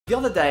The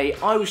other day,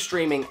 I was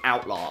streaming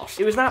Outlast.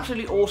 It was an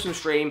absolutely awesome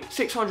stream,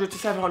 600 to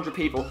 700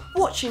 people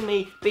watching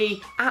me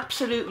be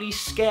absolutely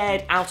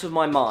scared out of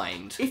my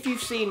mind. If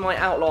you've seen my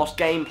Outlast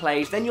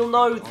gameplays, then you'll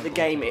know that the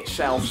game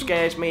itself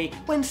scares me.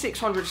 When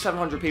 600 to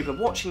 700 people are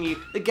watching you,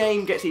 the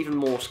game gets even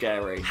more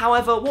scary.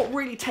 However, what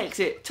really takes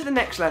it to the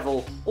next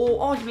level, or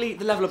arguably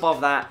the level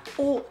above that,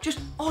 or just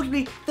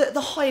arguably the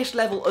highest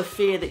level of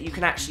fear that you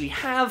can actually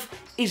have,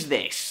 is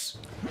this.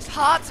 It's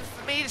hard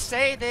for me to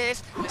say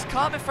this, but it's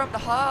coming from the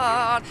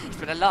heart. It's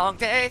been a long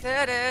day,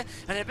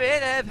 and it's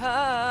been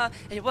hard,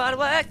 and you want to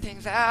work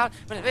things out,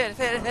 but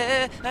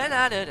and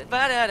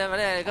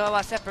I go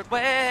our separate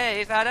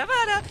ways.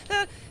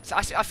 So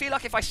I feel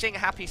like if I sing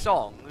happy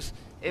songs,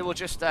 it will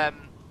just it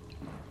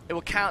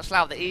will cancel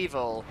out the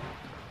evil.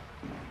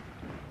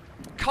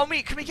 Can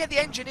we get the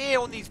engineer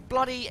on these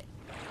bloody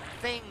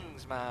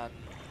things, man?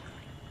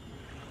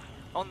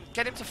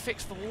 Get him to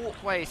fix the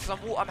walkways, because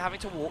I'm having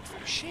to walk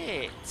through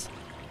shit.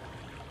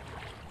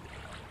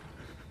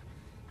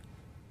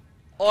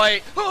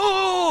 Oi!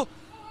 Oh!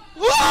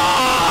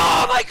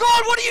 Oh my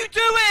god, what are you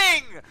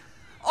doing?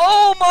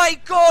 Oh my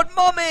god,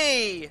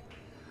 mummy!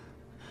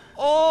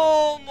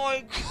 Oh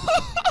my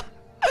god!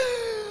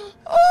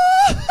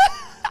 Oh.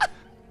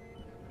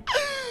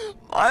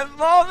 My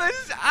mum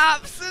has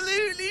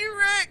absolutely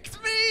wrecked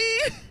me!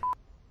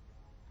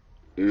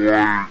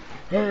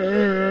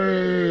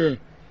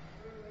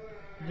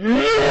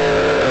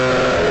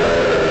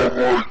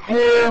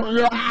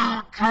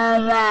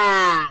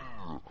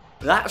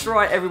 That's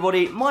right,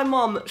 everybody, my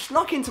mum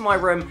snuck into my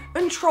room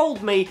and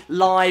trolled me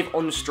live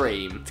on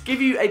stream. To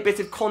give you a bit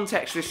of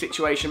context to this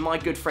situation, my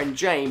good friend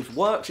James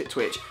works at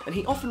Twitch and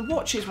he often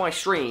watches my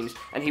streams,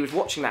 and he was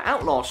watching that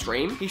Outlast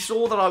stream. He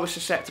saw that I was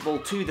susceptible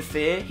to the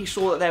fear, he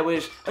saw that there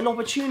was an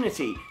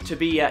opportunity to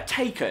be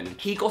taken.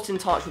 He got in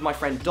touch with my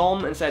friend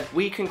Dom and said,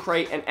 we can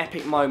create an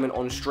epic moment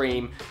on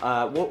stream.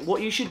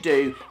 What you should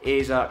do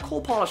is call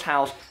Parler's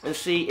house and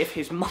see if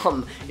his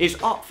mum is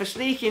up for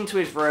sneaking into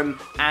his room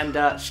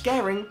and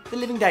scaring the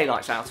living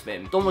daylights out of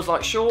him. Don was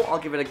like, sure, I'll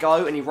give it a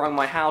go, and he rang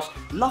my house.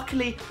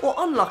 Luckily, or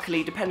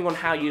unluckily, depending on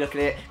how you look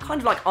at it, kind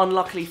of like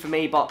unluckily for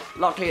me, but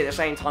luckily at the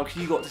same time,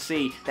 because you got to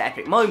see the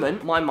epic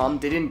moment, my mum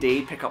did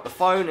indeed pick up the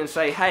phone and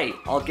say, hey,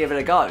 I'll give it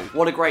a go.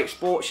 What a great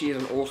sport, she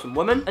is an awesome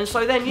woman. And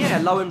so then, yeah,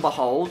 lo and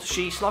behold,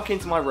 she snuck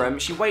into my room,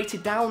 she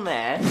waited down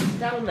there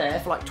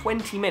for like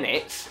 20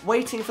 minutes,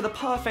 waiting for the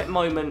perfect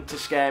moment to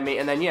scare me,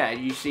 and then, yeah,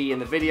 you see in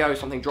the video,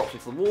 something drops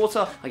into the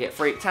water, I get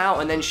freaked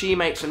out, and then she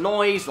makes a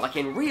noise, like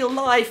in real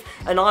life,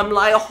 and I'm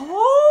like,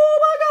 oh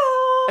my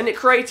god! And it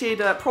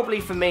created, probably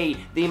for me,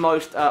 the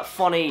most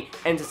funny,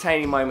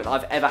 entertaining moment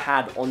I've ever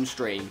had on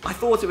stream. I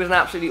thought it was an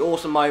absolutely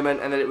awesome moment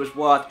and that it was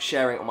worth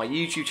sharing on my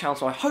YouTube channel,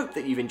 so I hope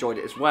that you've enjoyed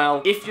it as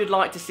well. If you'd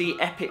like to see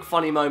epic,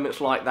 funny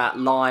moments like that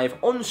live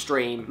on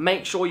stream,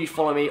 make sure you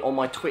follow me on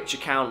my Twitch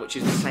account, which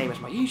is the same as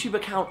my YouTube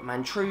account,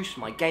 Mantruce,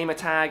 my gamer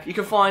tag. You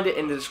can find it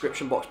in the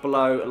description box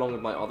below, along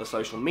with my other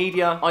social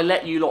media. I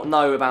let you lot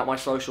know about my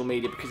social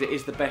media because it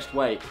is the best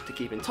way to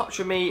keep in touch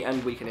with me,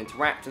 and we can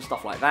interact and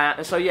stuff like that.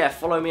 And so yeah,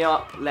 follow me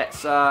up.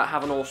 Let's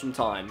have an awesome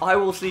time. I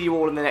will see you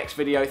all in the next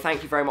video.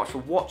 Thank you very much for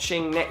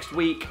watching. Next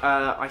week,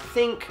 I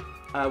think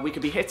we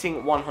could be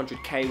hitting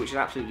 100k, which is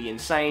absolutely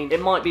insane. It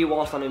might be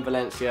whilst I'm in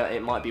Valencia,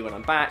 it might be when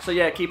I'm back. So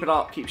yeah, keep it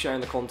up, keep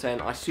sharing the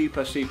content. I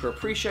super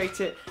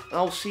appreciate it, and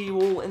I'll see you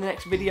all in the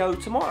next video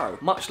tomorrow.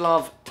 Much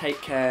love,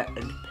 take care,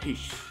 and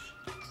peace.